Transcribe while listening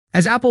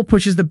As Apple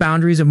pushes the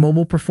boundaries of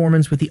mobile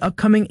performance with the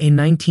upcoming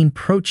A19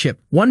 Pro chip,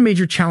 one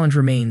major challenge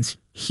remains: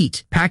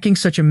 heat. Packing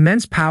such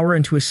immense power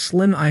into a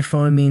slim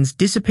iPhone means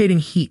dissipating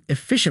heat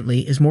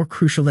efficiently is more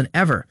crucial than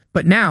ever.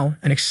 But now,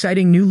 an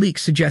exciting new leak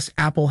suggests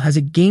Apple has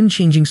a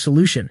game-changing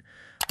solution.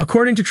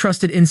 According to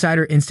trusted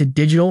insider Instant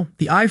Digital,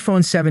 the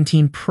iPhone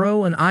 17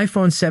 Pro and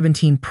iPhone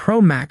 17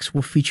 Pro Max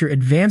will feature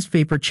advanced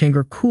vapor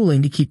chamber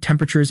cooling to keep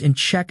temperatures in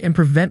check and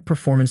prevent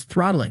performance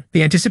throttling.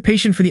 The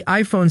anticipation for the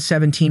iPhone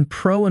 17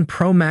 Pro and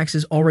Pro Max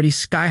is already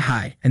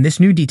sky-high, and this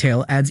new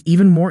detail adds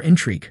even more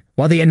intrigue.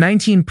 While the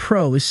A19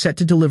 Pro is set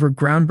to deliver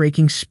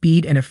groundbreaking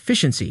speed and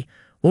efficiency,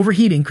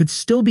 overheating could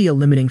still be a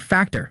limiting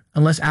factor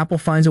unless Apple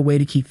finds a way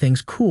to keep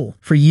things cool.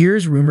 For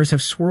years, rumors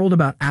have swirled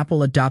about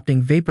Apple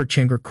adopting vapor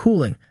chamber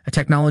cooling, a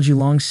technology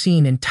long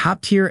seen in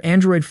top-tier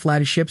Android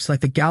flagships like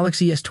the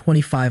Galaxy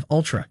S25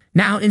 Ultra.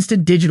 Now,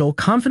 Instant Digital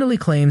confidently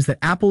claims that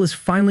Apple is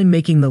finally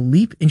making the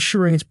leap,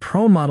 ensuring its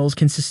Pro models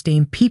can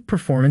sustain peak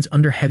performance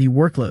under heavy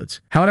workloads.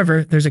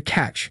 However, there's a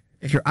catch.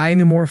 If you're eyeing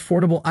the more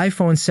affordable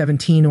iPhone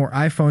 17 or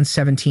iPhone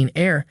 17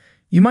 Air,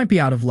 you might be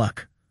out of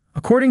luck.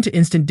 According to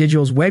Instant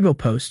Digital's Weibo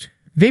post,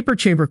 vapor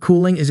chamber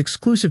cooling is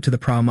exclusive to the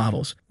Pro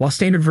models, while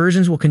standard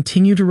versions will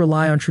continue to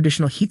rely on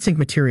traditional heatsink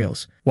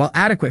materials. While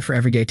adequate for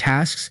everyday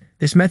tasks,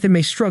 this method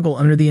may struggle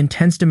under the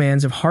intense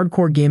demands of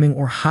hardcore gaming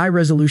or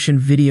high-resolution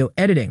video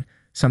editing,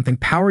 something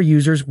power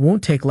users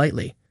won't take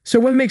lightly. So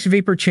what makes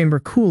vapor chamber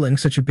cooling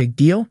such a big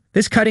deal?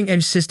 This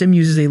cutting-edge system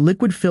uses a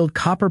liquid-filled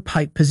copper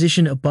pipe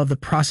positioned above the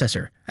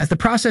processor. As the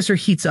processor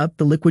heats up,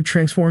 the liquid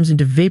transforms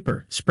into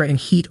vapor, spreading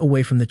heat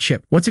away from the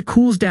chip. Once it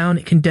cools down,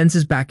 it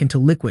condenses back into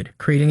liquid,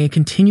 creating a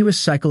continuous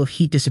cycle of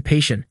heat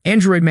dissipation.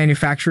 Android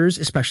manufacturers,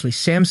 especially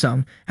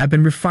Samsung, have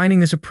been refining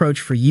this approach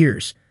for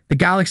years. The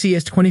Galaxy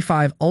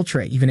S25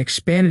 Ultra even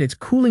expanded its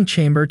cooling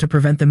chamber to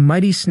prevent the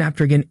mighty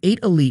Snapdragon 8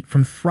 Elite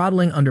from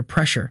throttling under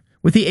pressure.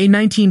 With the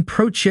A19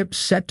 Pro chip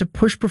set to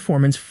push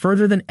performance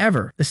further than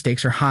ever, the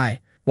stakes are high.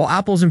 While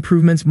Apple's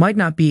improvements might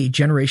not be a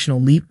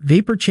generational leap,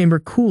 vapor chamber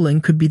cooling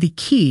could be the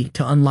key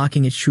to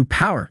unlocking its true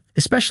power,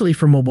 especially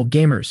for mobile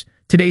gamers.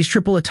 Today's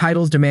AAA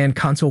titles demand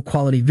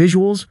console-quality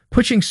visuals,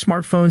 pushing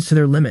smartphones to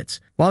their limits.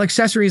 While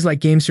accessories like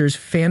Gamester's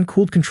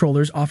fan-cooled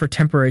controllers offer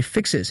temporary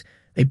fixes,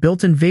 a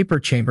built-in vapor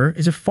chamber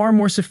is a far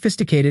more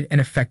sophisticated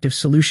and effective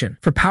solution.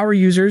 For power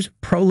users,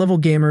 pro-level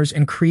gamers,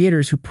 and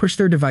creators who push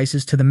their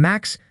devices to the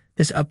max,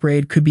 this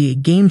upgrade could be a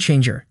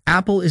game-changer.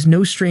 Apple is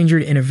no stranger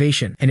to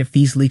innovation, and if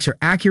these leaks are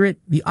accurate,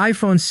 the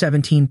iPhone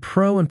 17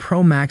 Pro and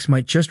Pro Max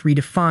might just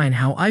redefine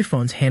how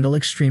iPhones handle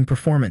extreme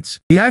performance.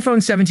 The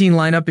iPhone 17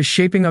 lineup is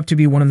shaping up to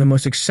be one of the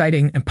most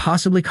exciting and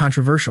possibly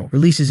controversial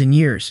releases in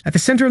years. At the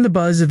center of the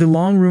buzz is the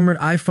long-rumored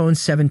iPhone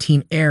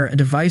 17 Air, a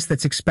device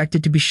that's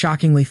expected to be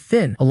shockingly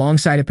thin,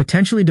 alongside a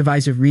potentially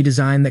divisive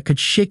redesign that could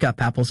shake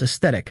up Apple's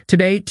aesthetic.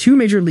 Today, two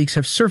major leaks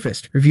have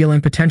surfaced,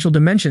 revealing potential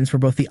dimensions for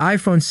both the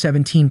iPhone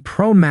 17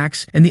 Pro Max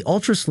and the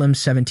ultra-slim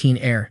 17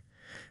 Air.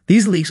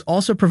 These leaks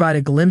also provide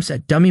a glimpse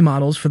at dummy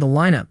models for the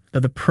lineup, though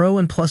the Pro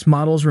and Plus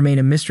models remain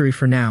a mystery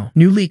for now.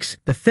 New leaks: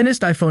 the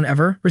thinnest iPhone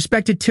ever.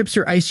 Respected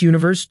tipster Ice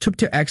Universe took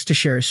to X to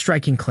share a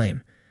striking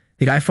claim.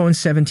 The iPhone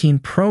 17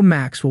 Pro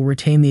Max will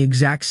retain the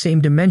exact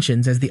same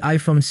dimensions as the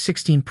iPhone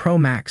 16 Pro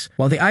Max,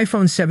 while the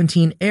iPhone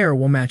 17 Air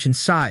will match in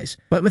size,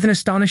 but with an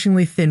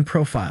astonishingly thin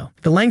profile.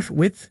 The length,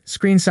 width,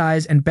 screen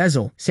size, and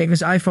bezel, same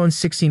as iPhone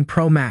 16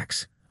 Pro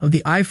Max, of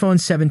the iPhone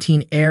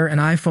 17 Air and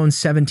iPhone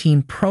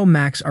 17 Pro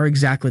Max are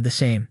exactly the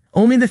same.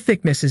 Only the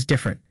thickness is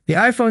different. The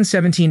iPhone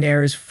 17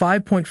 Air is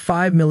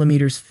 5.5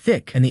 millimeters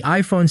thick, and the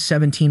iPhone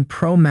 17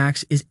 Pro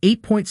Max is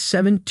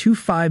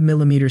 8.725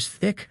 millimeters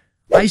thick,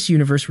 Ice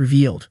Universe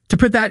revealed. To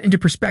put that into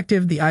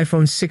perspective, the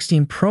iPhone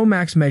 16 Pro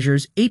Max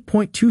measures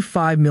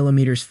 8.25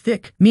 millimeters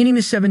thick, meaning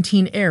the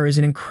 17 Air is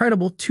an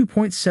incredible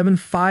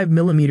 2.75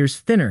 millimeters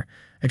thinner,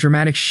 a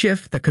dramatic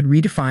shift that could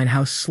redefine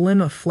how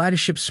slim a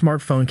flagship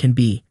smartphone can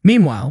be.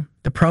 Meanwhile,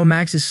 the Pro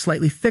Max is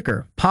slightly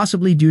thicker,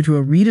 possibly due to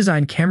a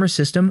redesigned camera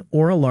system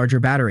or a larger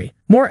battery.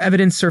 More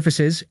evidence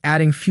surfaces,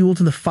 adding fuel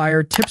to the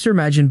fire. Tipster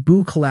Majin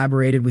Buu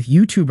collaborated with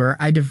YouTuber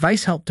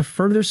iDevice helped to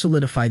further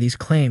solidify these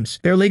claims.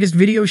 Their latest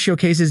video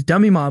showcases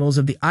dummy models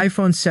of the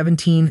iPhone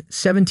 17,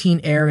 17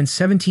 Air, and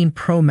 17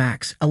 Pro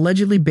Max,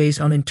 allegedly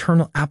based on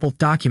internal Apple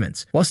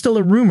documents. While still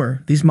a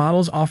rumor, these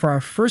models offer our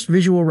first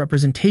visual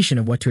representation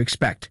of what to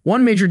expect.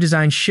 One major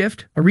design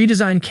shift: a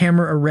redesigned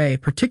camera array,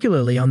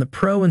 particularly on the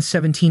Pro and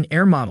 17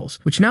 Air models,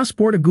 which now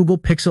sport a Google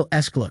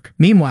Pixel-esque look.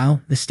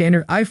 Meanwhile, the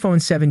standard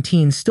iPhone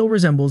 17 still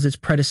resembles its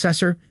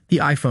predecessor, the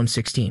iPhone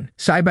 16.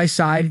 Side by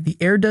side, the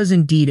Air does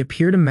indeed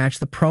appear to match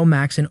the Pro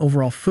Max in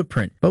overall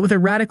footprint, but with a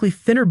radically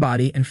thinner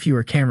body and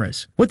fewer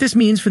cameras. What this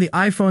means for the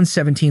iPhone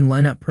 17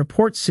 lineup: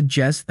 reports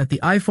suggest that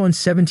the iPhone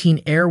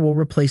 17 Air will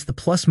replace the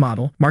Plus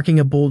model, marking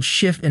a bold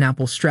shift in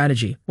Apple's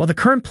strategy. While the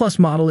current Plus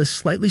model is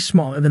slightly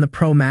smaller than the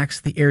Pro Max,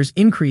 the Air's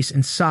increase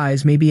in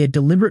size may be a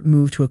deliberate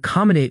move to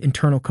accommodate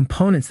internal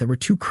components that were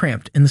too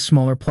cramped in the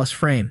smaller Plus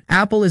frame.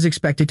 Apple is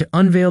expected to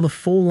unveil the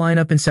full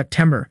lineup in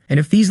September, and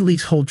if these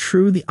leaks hold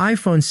true, the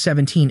iPhone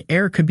 17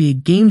 Air could be a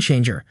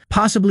game-changer,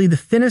 possibly the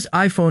thinnest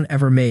iPhone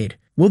ever made.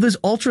 Will this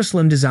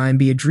ultra-slim design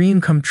be a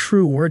dream come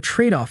true or a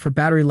trade-off for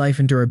battery life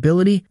and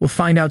durability? We'll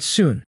find out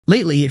soon.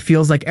 Lately, it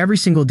feels like every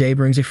single day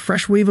brings a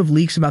fresh wave of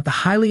leaks about the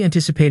highly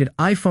anticipated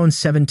iPhone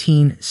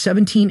 17,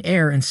 17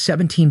 Air, and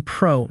 17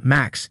 Pro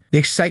Max. The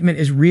excitement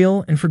is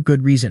real and for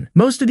good reason.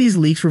 Most of these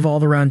leaks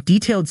revolve around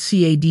detailed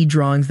CAD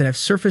drawings that have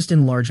surfaced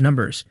in large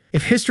numbers.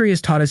 If history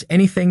has taught us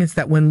anything, it's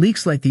that when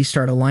leaks like these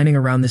start aligning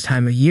around this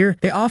time of year,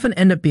 they often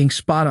end up being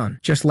spot on.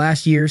 Just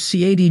last year,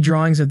 CAD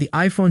drawings of the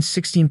iPhone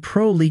 16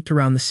 Pro leaked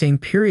around the same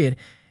period,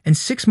 and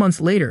 6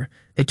 months later,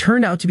 they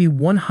turned out to be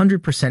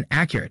 100%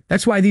 accurate.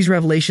 That's why these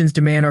revelations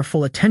demand our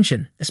full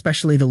attention,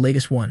 especially the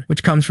latest one,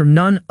 which comes from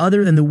none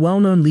other than the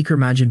well-known leaker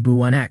Majid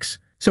Bu1X.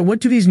 So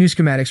what do these new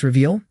schematics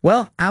reveal?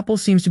 Well, Apple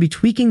seems to be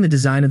tweaking the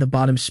design of the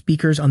bottom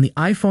speakers on the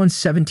iPhone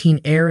 17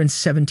 Air and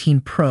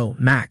 17 Pro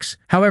Max.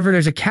 However,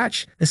 there's a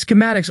catch. The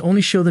schematics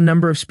only show the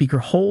number of speaker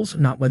holes,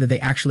 not whether they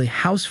actually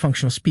house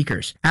functional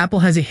speakers.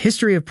 Apple has a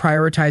history of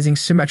prioritizing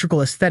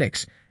symmetrical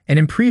aesthetics, and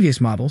in previous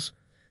models,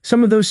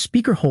 some of those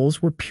speaker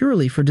holes were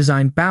purely for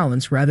design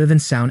balance rather than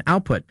sound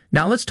output.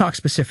 Now let's talk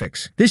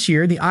specifics. This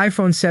year, the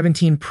iPhone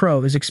 17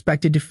 Pro is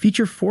expected to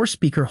feature 4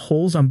 speaker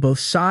holes on both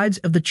sides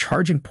of the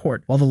charging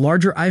port, while the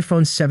larger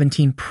iPhone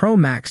 17 Pro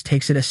Max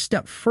takes it a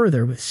step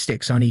further with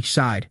sticks on each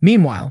side.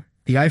 Meanwhile,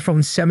 the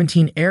iPhone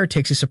 17 Air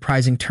takes a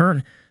surprising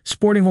turn,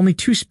 sporting only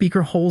 2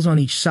 speaker holes on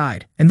each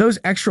side. And those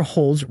extra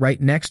holes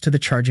right next to the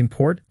charging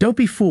port? Don't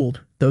be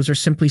fooled, those are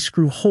simply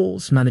screw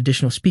holes, not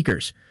additional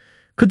speakers.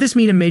 Could this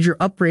mean a major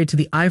upgrade to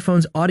the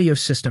iPhone's audio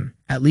system?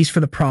 At least for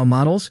the Pro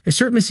models, it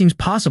certainly seems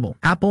possible.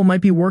 Apple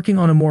might be working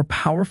on a more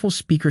powerful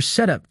speaker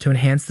setup to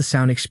enhance the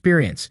sound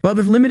experience. But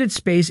with limited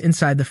space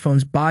inside the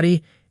phone's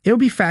body, it'll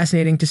be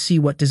fascinating to see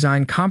what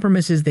design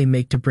compromises they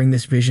make to bring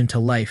this vision to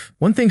life.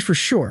 One thing's for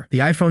sure, the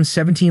iPhone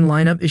 17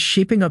 lineup is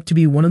shaping up to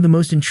be one of the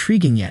most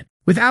intriguing yet.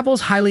 With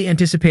Apple's highly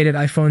anticipated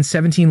iPhone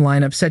 17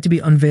 lineup set to be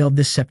unveiled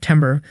this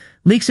September,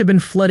 leaks have been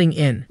flooding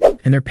in,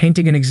 and they're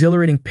painting an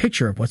exhilarating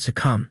picture of what's to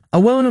come. A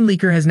well-known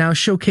leaker has now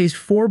showcased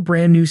 4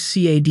 brand new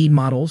CAD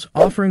models,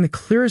 offering the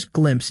clearest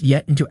glimpse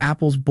yet into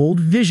Apple's bold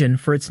vision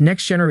for its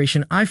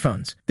next-generation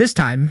iPhones. This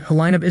time, the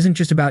lineup isn't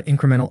just about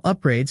incremental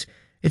upgrades,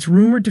 it's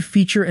rumored to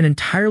feature an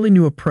entirely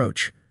new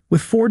approach,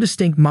 with 4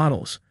 distinct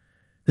models: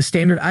 the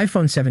standard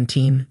iPhone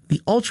 17,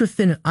 the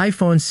ultra-thin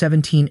iPhone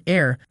 17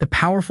 Air, the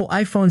powerful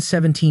iPhone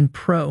 17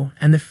 Pro,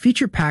 and the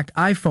feature-packed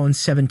iPhone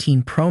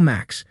 17 Pro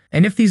Max.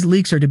 And if these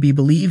leaks are to be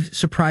believed,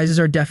 surprises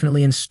are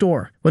definitely in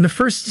store. When the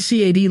first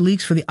CAD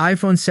leaks for the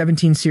iPhone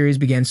 17 series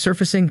began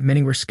surfacing,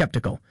 many were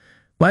skeptical.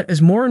 But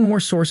as more and more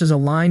sources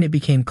aligned, it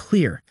became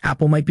clear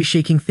Apple might be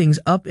shaking things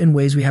up in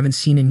ways we haven't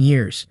seen in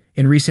years.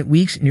 In recent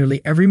weeks,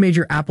 nearly every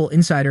major Apple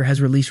insider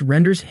has released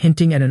renders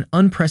hinting at an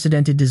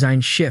unprecedented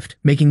design shift,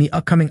 making the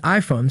upcoming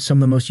iPhone some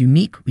of the most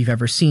unique we've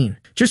ever seen.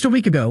 Just a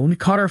week ago, we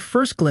caught our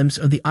first glimpse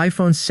of the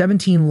iPhone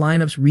 17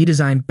 lineup's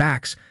redesigned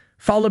backs,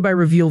 followed by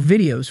reveal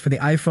videos for the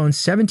iPhone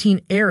 17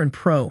 Air and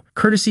Pro,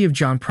 courtesy of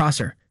John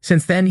Prosser.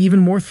 Since then, even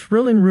more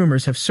thrilling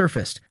rumors have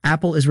surfaced.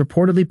 Apple is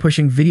reportedly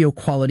pushing video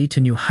quality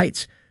to new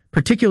heights,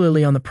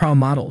 particularly on the Pro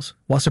models,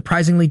 while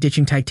surprisingly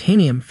ditching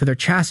titanium for their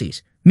chassis.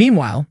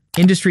 Meanwhile,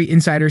 industry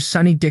insider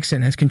Sonny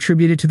Dixon has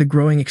contributed to the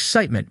growing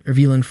excitement,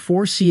 revealing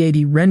 4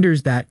 CAD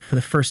renders that, for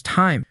the first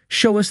time,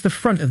 show us the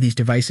front of these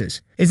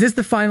devices. Is this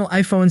the final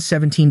iPhone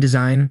 17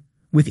 design?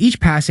 With each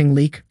passing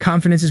leak,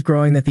 confidence is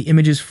growing that the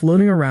images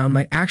floating around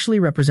might actually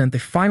represent the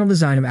final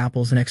design of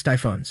Apple's next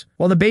iPhones.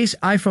 While the base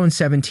iPhone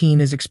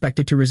 17 is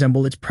expected to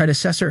resemble its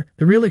predecessor,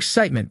 the real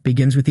excitement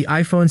begins with the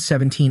iPhone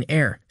 17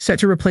 Air, set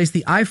to replace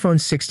the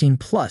iPhone 16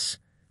 Plus.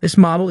 This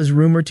model is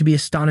rumored to be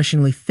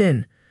astonishingly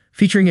thin,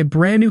 featuring a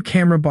brand new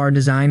camera bar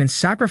design and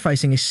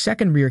sacrificing a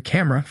second rear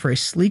camera for a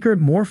sleeker,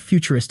 more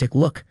futuristic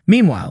look.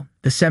 Meanwhile,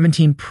 the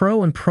 17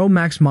 Pro and Pro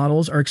Max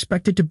models are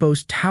expected to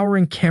boast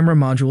towering camera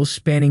modules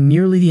spanning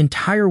nearly the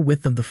entire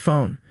width of the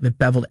phone, with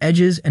beveled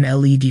edges, an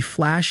LED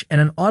flash, and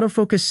an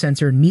autofocus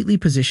sensor neatly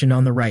positioned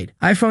on the right.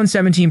 iPhone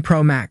 17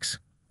 Pro Max.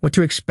 What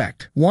to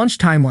expect? Launch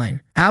timeline.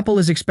 Apple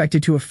is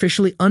expected to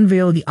officially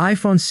unveil the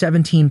iPhone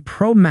 17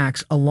 Pro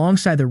Max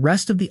alongside the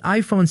rest of the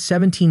iPhone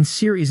 17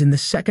 series in the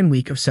second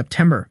week of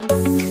September.